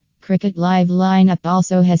Cricket Live Lineup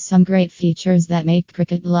also has some great features that make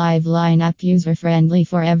Cricket Live Lineup user friendly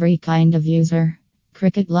for every kind of user.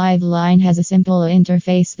 Cricket Live Line has a simple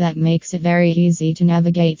interface that makes it very easy to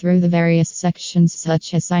navigate through the various sections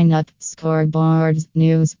such as sign up, scoreboards,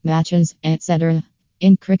 news, matches, etc.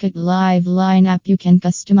 In Cricket Live Lineup, you can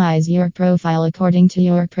customize your profile according to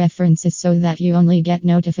your preferences so that you only get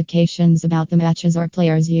notifications about the matches or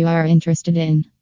players you are interested in.